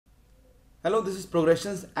Hello, this is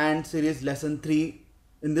Progressions and Series Lesson 3.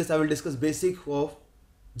 In this I will discuss basic of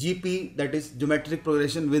GP, that is geometric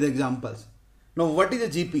progression with examples. Now what is a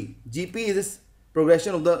GP? GP is this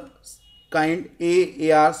progression of the kind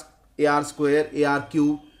AR square, AR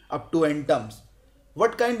cube up to n terms.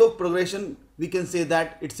 What kind of progression we can say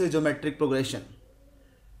that it's a geometric progression?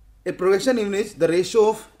 A progression in which the ratio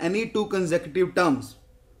of any two consecutive terms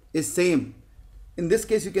is same. In this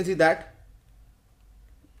case you can see that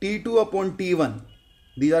T2 upon T1,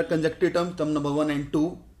 these are consecutive terms, term number 1 and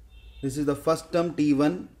 2. This is the first term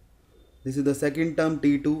T1, this is the second term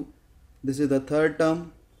T2, this is the third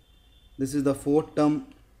term, this is the fourth term,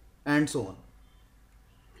 and so on.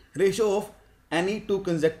 Ratio of any two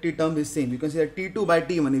consecutive terms is same. You can see that T2 by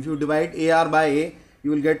T1, if you divide AR by A, you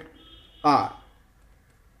will get R.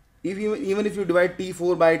 Even if you divide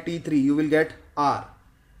T4 by T3, you will get R.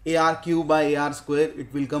 AR cube by AR square,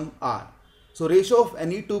 it will come R. So ratio of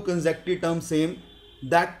any two consecutive terms same,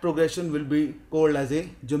 that progression will be called as a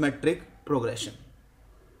geometric progression.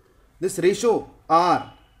 This ratio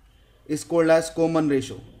R is called as common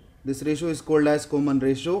ratio. This ratio is called as common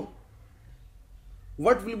ratio.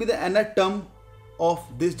 What will be the nth term of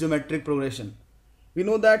this geometric progression? We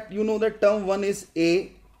know that term 1 is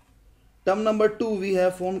A. Term number 2 we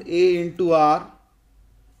have formed A into R.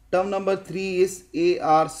 Term number 3 is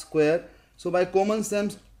AR square. So by common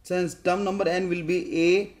sense term number n will be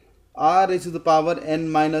A R raised to the power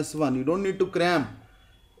n minus 1. You don't need to cram.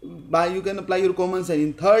 You can apply your common sense.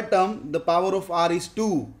 In third term the power of R is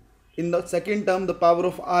 2. In the second term the power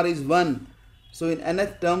of R is 1. So in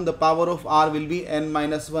nth term the power of R will be n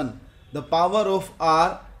minus 1. The power of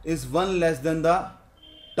R is 1 less than the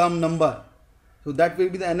term number. So that will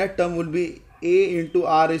be the nth term will be A into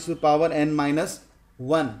R raised to the power n minus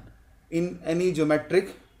 1 in any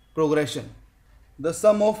geometric progression. The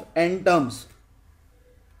sum of n terms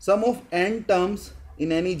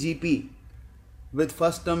in any GP with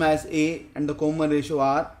first term as A and the common ratio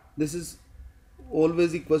R, this is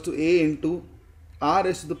always equals to A into R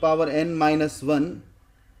raised to the power n minus 1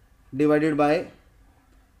 divided by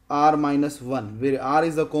R minus 1, where R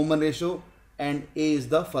is the common ratio and A is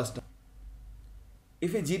the first term.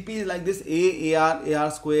 If a GP is like this,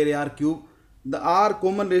 AR square, AR cube, the R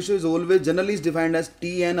common ratio is always generally is defined as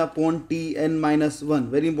Tn upon Tn minus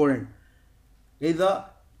 1. Very important. Here the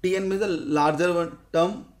Tn means the larger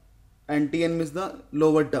term and Tn means the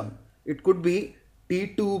lower term. It could be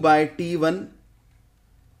T2 by T1.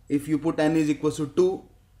 If you put n is equals to 2,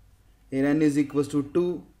 here n is equals to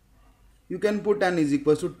 2, you can put n is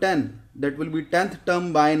equals to 10. That will be 10th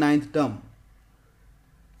term by 9th term.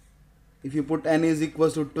 If you put n is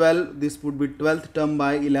equals to 12, this would be 12th term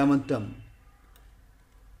by 11th term.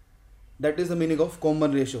 That is the meaning of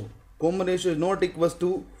common ratio. Common ratio is not equals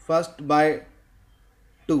to first by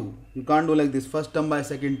 2. You can't do like this, first term by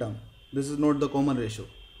second term. This is not the common ratio.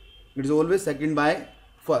 It is always second by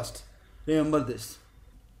first. Remember this.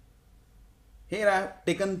 Here I have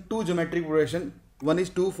taken two geometric progression. One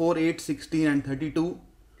is 2, 4, 8, 16 and 32.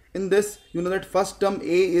 In this, you know that first term A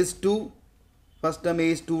is 2. First term A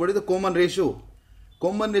is 2. What is the common ratio?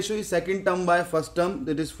 Common ratio is second term by first term,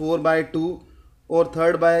 that is 4 by 2, or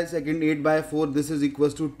third by second 8 by 4. This is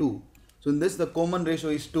equals to 2. So in this the common ratio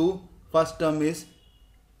is 2. First term is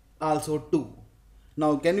also 2.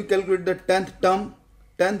 Now can you calculate the 10th term?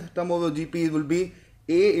 10th term of the GP will be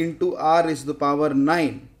A into R raised to the power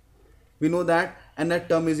 9. We know that nth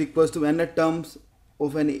term is equals to nth terms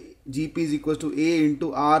of an GP is equals to A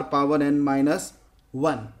into R power n minus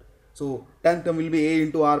 1. So 10th term will be A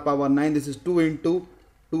into R power 9. This is 2 into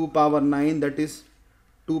 2 power 9, that is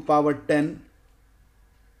 2 power 10.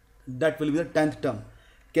 That will be the 10th term.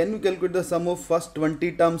 Can you calculate the sum of first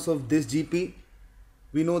 20 terms of this GP?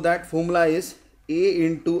 We know that formula is A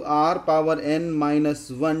into R power n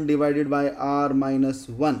minus 1 divided by R minus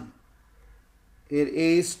 1. Here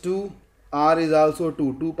A is 2, R is also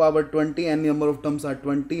 2. 2 power 20 and number of terms are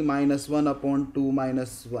 20 minus 1 upon 2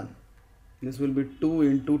 minus 1. This will be 2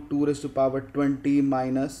 into 2 raised to power 20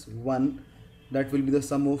 minus 1. That will be the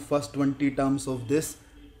sum of first 20 terms of this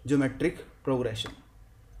geometric progression.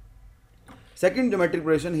 Second geometric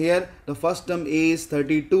progression, here the first term A is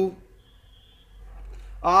 32.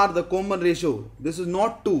 R the common ratio, this is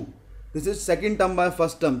not 2. This is second term by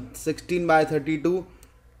first term, 16 by 32,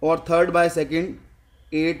 or third by second,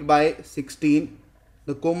 8 by 16.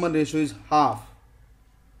 The common ratio is half.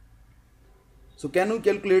 So can you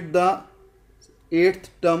calculate the 8th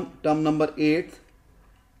term, term number 8?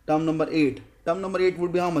 Term number 8. Term number 8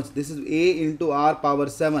 would be how much? This is A into R power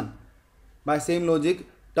 7. By same logic,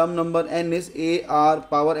 term number n is A R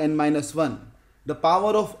power n minus 1. The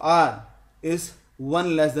power of R is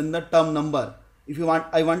 1 less than the term number. If you want,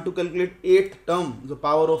 I want to calculate 8th term, the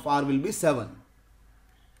power of r will be 7.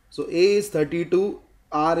 So a is 32,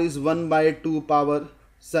 r is 1 by 2 power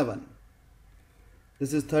 7.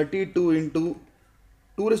 This is 32 into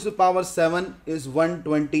 2 raised to the power 7 is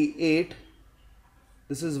 128.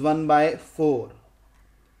 This is 1 by 4.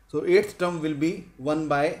 So 8th term will be 1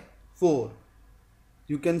 by 4.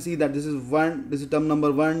 You can see that this is term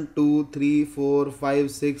number 1, 2, 3, 4,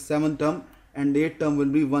 5, 6, 7 term, and 8th term will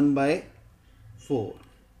be 1 by 4.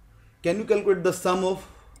 Can you calculate the sum of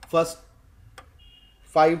first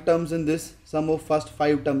 5 terms in this? Sum of first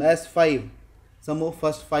 5 terms as 5. Sum of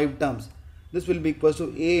first 5 terms. This will be equal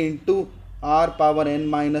to a into r power n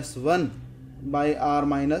minus 1 by r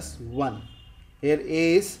minus 1. Here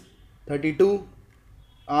a is 32,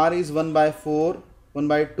 r is 1 by 4, 1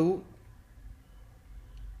 by 2,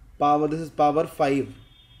 power, this is power 5.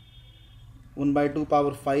 1 by 2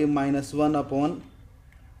 power 5 minus 1 upon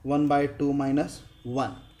 1 by 2 minus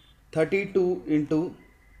 1. 32 into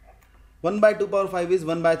 1 by 2 power 5 is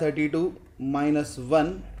 1 by 32 minus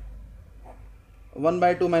 1. 1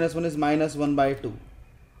 by 2 minus 1 is minus 1 by 2.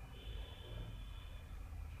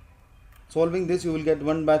 Solving this, you will get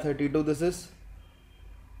 1 by 32. This is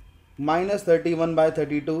minus 31 by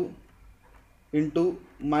 32 into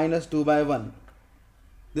minus 2 by 1.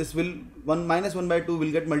 This will minus 1 by 2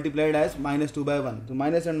 will get multiplied as minus 2 by 1. So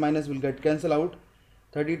minus and minus will get cancelled out.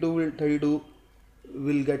 32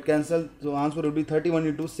 will get cancelled. So answer will be 31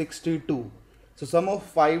 into 62. So sum of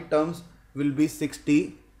 5 terms will be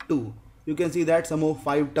 62. You can see that sum of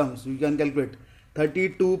 5 terms. You can calculate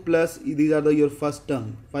 32 plus, these are your first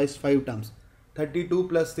term, first 5 terms. 32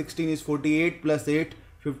 plus 16 is 48 plus 8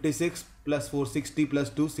 56 plus 4 60 plus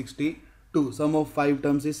 2 62. Sum of 5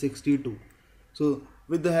 terms is 62. So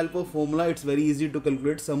with the help of formula, it's very easy to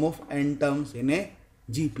calculate sum of n terms in a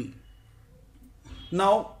GP.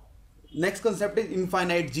 Now next concept is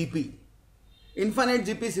infinite GP. Infinite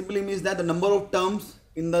GP simply means that the number of terms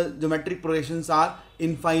in the geometric progressions are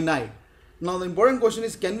infinite. Now the important question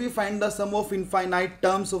is, can we find the sum of infinite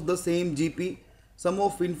terms of the same GP? Sum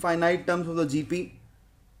of infinite terms of the GP.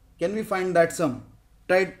 Can we find that sum?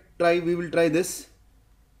 We will try this.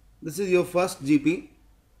 This is your first GP.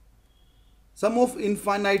 Sum of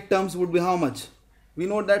infinite terms would be how much? We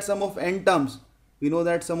know that sum of n terms. We know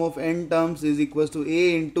that sum of n terms is equals to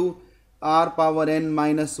a into r power n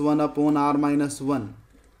minus 1 upon r minus 1.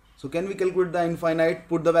 So can we calculate the infinite?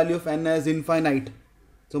 Put the value of n as infinite.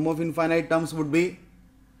 Sum of infinite terms would be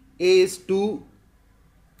a is 2.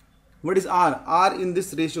 What is r? R in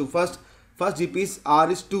this ratio. First GP is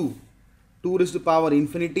r is 2. 2 raised to power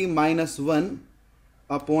infinity minus 1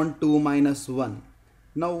 upon 2 minus 1.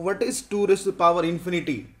 Now what is 2 raised to power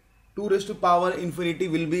infinity? 2 raised to power infinity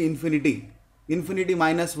will be infinity. Infinity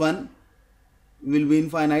minus 1 will be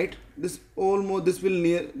infinite. This will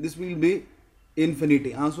be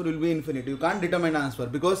infinity. Answer will be infinity. You can't determine answer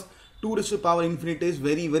because 2 raised to power infinity is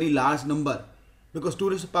very large number, because 2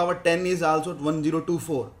 raised to power 10 is also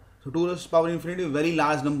 1024. So 2 raised to power infinity is a very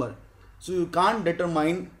large number. So you can't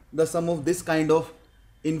determine the sum of this kind of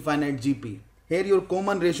infinite GP. Here your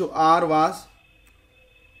common ratio r was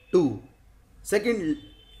 2. Second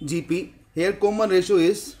GP, here common ratio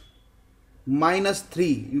is minus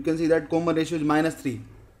 3. You can see that common ratio is minus 3,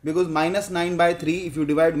 because minus 9 by 3, if you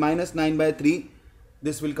divide minus 9 by 3,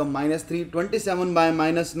 this will come minus 3. 27 by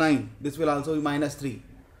minus 9, this will also be minus 3.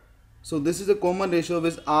 So this is a common ratio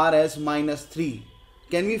with r as minus 3.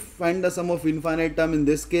 Can we find the sum of infinite term in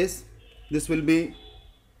this case? This will be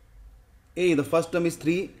a, the first term is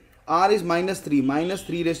 3, r is minus 3. Minus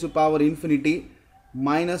 3 raised to power infinity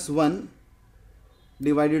minus 1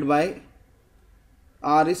 divided by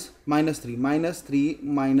r is minus 3. Minus 3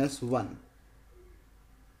 minus 1.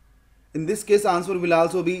 In this case, answer will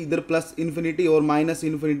also be either plus infinity or minus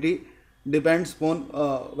infinity, depends upon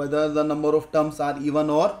whether the number of terms are even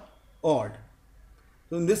or odd.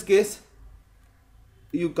 So in this case,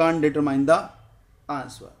 you can't determine the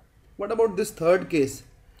answer. What about this third case?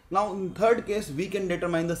 Now in third case, we can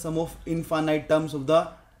determine the sum of infinite terms of the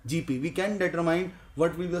GP. We can determine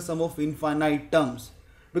what will be the sum of infinite terms,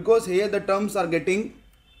 because here the terms are getting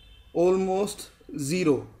almost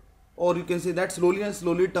 0. Or you can say that slowly and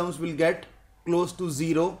slowly terms will get close to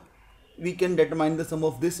 0. We can determine the sum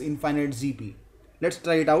of this infinite GP. Let's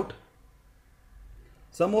try it out.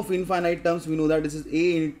 Sum of infinite terms, we know that this is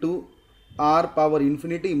a into r power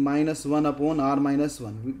infinity minus 1 upon r minus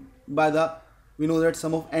 1. We know that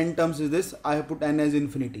sum of n terms is this. I have put n as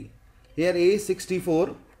infinity. Here a is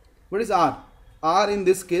 64. What is r? R in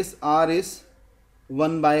this case, r is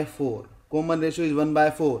 1 by 4. Common ratio is 1 by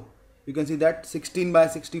 4. you can see that 16 by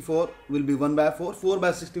 64 will be 1 by 4. 4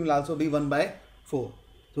 by 16 will also be 1 by 4.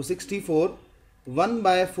 So 64 1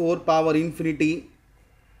 by 4 power infinity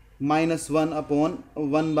minus 1 upon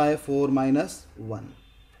 1 by 4 minus 1.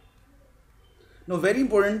 Now very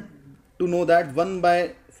important to know that 1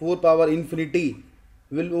 by 4 power infinity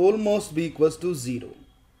will almost be equals to 0,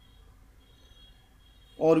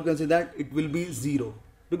 or you can say that it will be 0,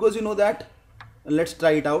 because you know that. Let's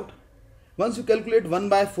try it out. Once you calculate 1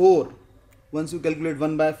 by 4, this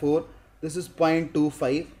is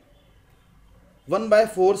 0.25. 1 by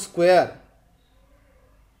 4 square,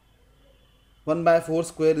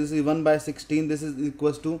 this is 1 by 16, this is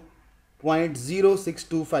equals to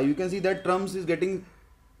 0.0625. you can see that terms is getting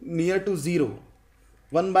near to 0.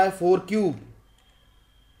 1 by 4 cube,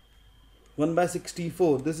 1 by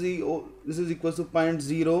 64, this is equals to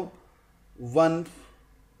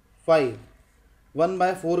 0.015. 1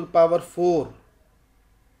 by 4 power 4,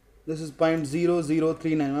 this is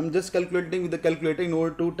 0.0039. I'm just calculating with the calculator in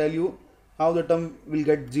order to tell you how the term will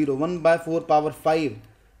get 0. 1 by 4 power 5,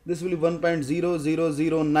 this will be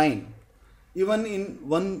 1.0009. even in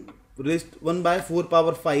 1 by 4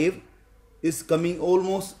 power 5 is coming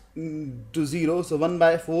almost to 0, so 1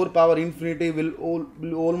 by 4 power infinity will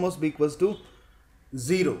almost be equals to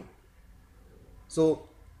 0. So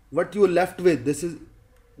what you are left with, this is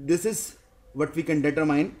what we can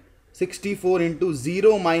determine. 64 into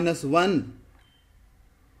 0 minus 1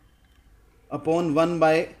 upon 1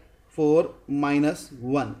 by 4 minus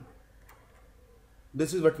 1.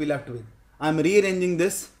 This is what we left with. I am rearranging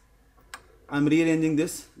this.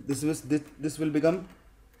 This will become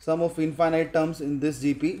sum of infinite terms in this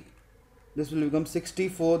GP. This will become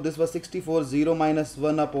 64. This was 64, 0 minus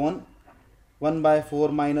 1 upon 1 by 4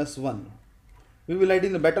 minus 1. We will write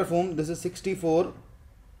in the better form. This is 64.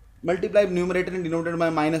 Multiply numerator and denominator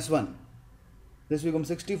by minus 1. This becomes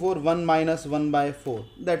 64, 1 minus 1 by 4.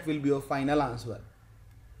 That will be your final answer.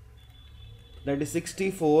 That is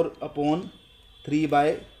 64 upon 3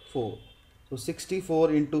 by 4. So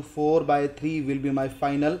 64 into 4 by 3 will be my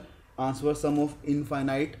final answer. Sum of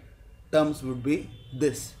infinite terms would be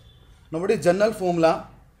this. Now what is general formula?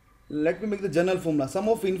 Let me make the general formula. Sum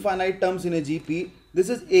of infinite terms in a GP. This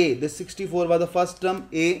is A. This 64 was the first term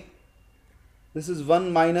A. This is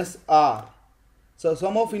 1 minus R. So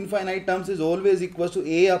sum of infinite terms is always equals to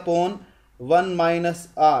A upon 1 minus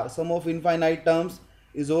R. Sum of infinite terms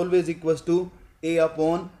is always equals to A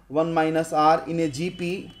upon 1 minus R. In a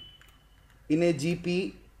GP,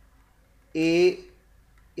 A,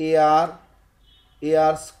 AR,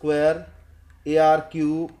 AR square, AR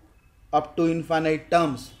cube up to infinite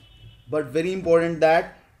terms. But very important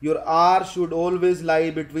that your R should always lie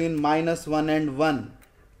between minus 1 and 1.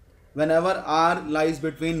 Whenever R lies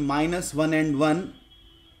between minus 1 and 1,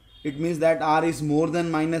 it means that R is more than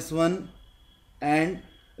minus 1 and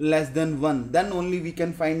less than 1. Then only we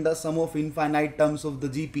can find the sum of infinite terms of the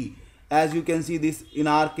GP. As you can see, this in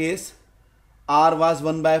our case, R was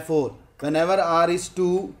 1 by 4. Whenever R is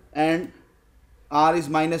 2 and R is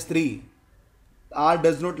minus 3, R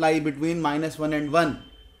does not lie between minus 1 and 1.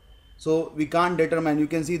 So we can't determine. You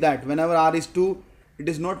can see that whenever R is 2, it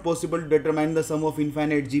is not possible to determine the sum of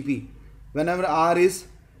infinite GP. Whenever R is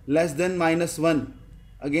less than minus 1,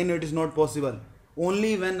 again it is not possible.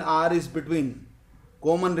 Only when R is between,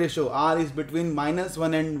 common ratio, R is between minus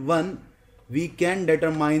 1 and 1, we can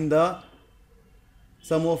determine the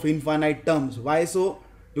sum of infinite terms. Why so?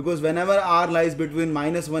 Because whenever R lies between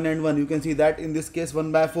minus 1 and 1, you can see that in this case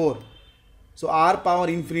 1 by 4. So R power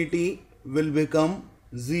infinity will become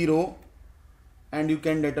 0 and you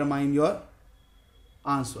can determine your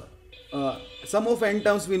answer. Sum of n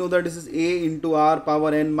terms, we know that this is A into R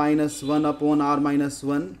power n minus 1 upon R minus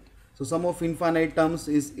 1. So sum of infinite terms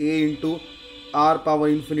is A into R power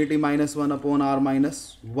infinity minus 1 upon R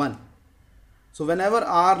minus 1. So whenever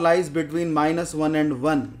R lies between minus 1 and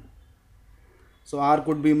 1, so R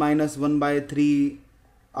could be minus 1 by 3,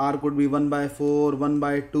 R could be 1 by 4, 1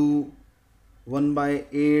 by 2, 1 by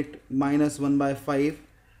 8, minus 1 by 5.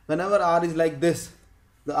 Whenever R is like this,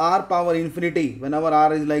 the R power infinity, whenever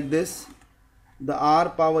R is like this, the R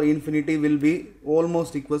power infinity will be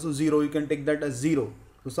almost equal to 0. You can take that as 0.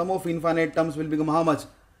 So sum of infinite terms will become how much?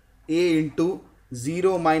 A into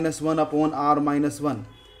 0 minus 1 upon R minus 1.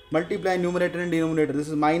 Multiply numerator and denominator. This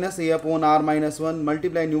is minus A upon R minus 1.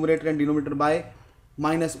 Multiply numerator and denominator by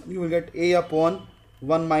minus 1. You will get A upon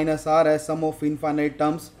 1 minus R as sum of infinite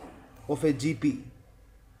terms of a GP.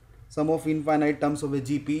 Sum of infinite terms of a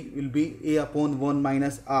GP will be A upon 1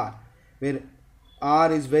 minus R, where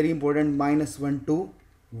R is very important, minus 1 to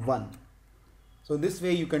 1. So this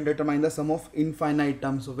way you can determine the sum of infinite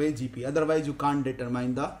terms of a GP. Otherwise you can't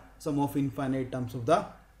determine the sum of infinite terms of the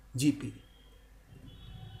GP.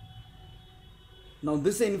 Now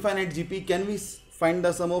this infinite GP, can we find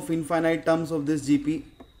the sum of infinite terms of this GP?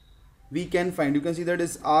 We can find. You can see that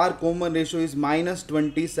is R common ratio is minus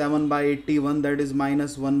 27 by 81, that is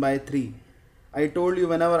minus 1 by 3. I told you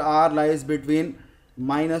whenever R lies between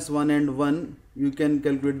minus 1 and 1, you can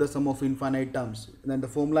calculate the sum of infinite terms. Then the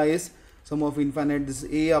formula is sum of infinite, this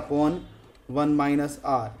is A upon 1 minus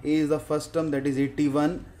R. A is the first term, that is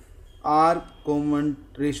 81. R common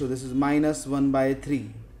ratio, this is minus 1 by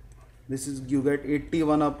 3. This is, you get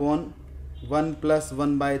 81 upon 1 plus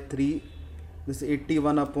 1 by 3. This is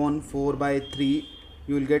 81 upon 4 by 3.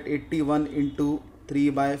 You will get 81 into 3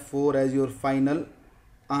 by 4 as your final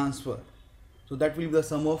answer. So that will be the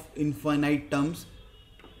sum of infinite terms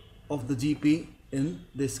of the GP in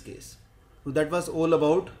this case. So that was all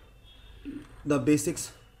about the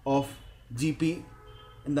basics of GP.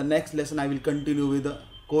 In the next lesson I will continue with the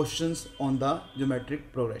questions on the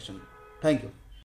geometric progression. Thank you.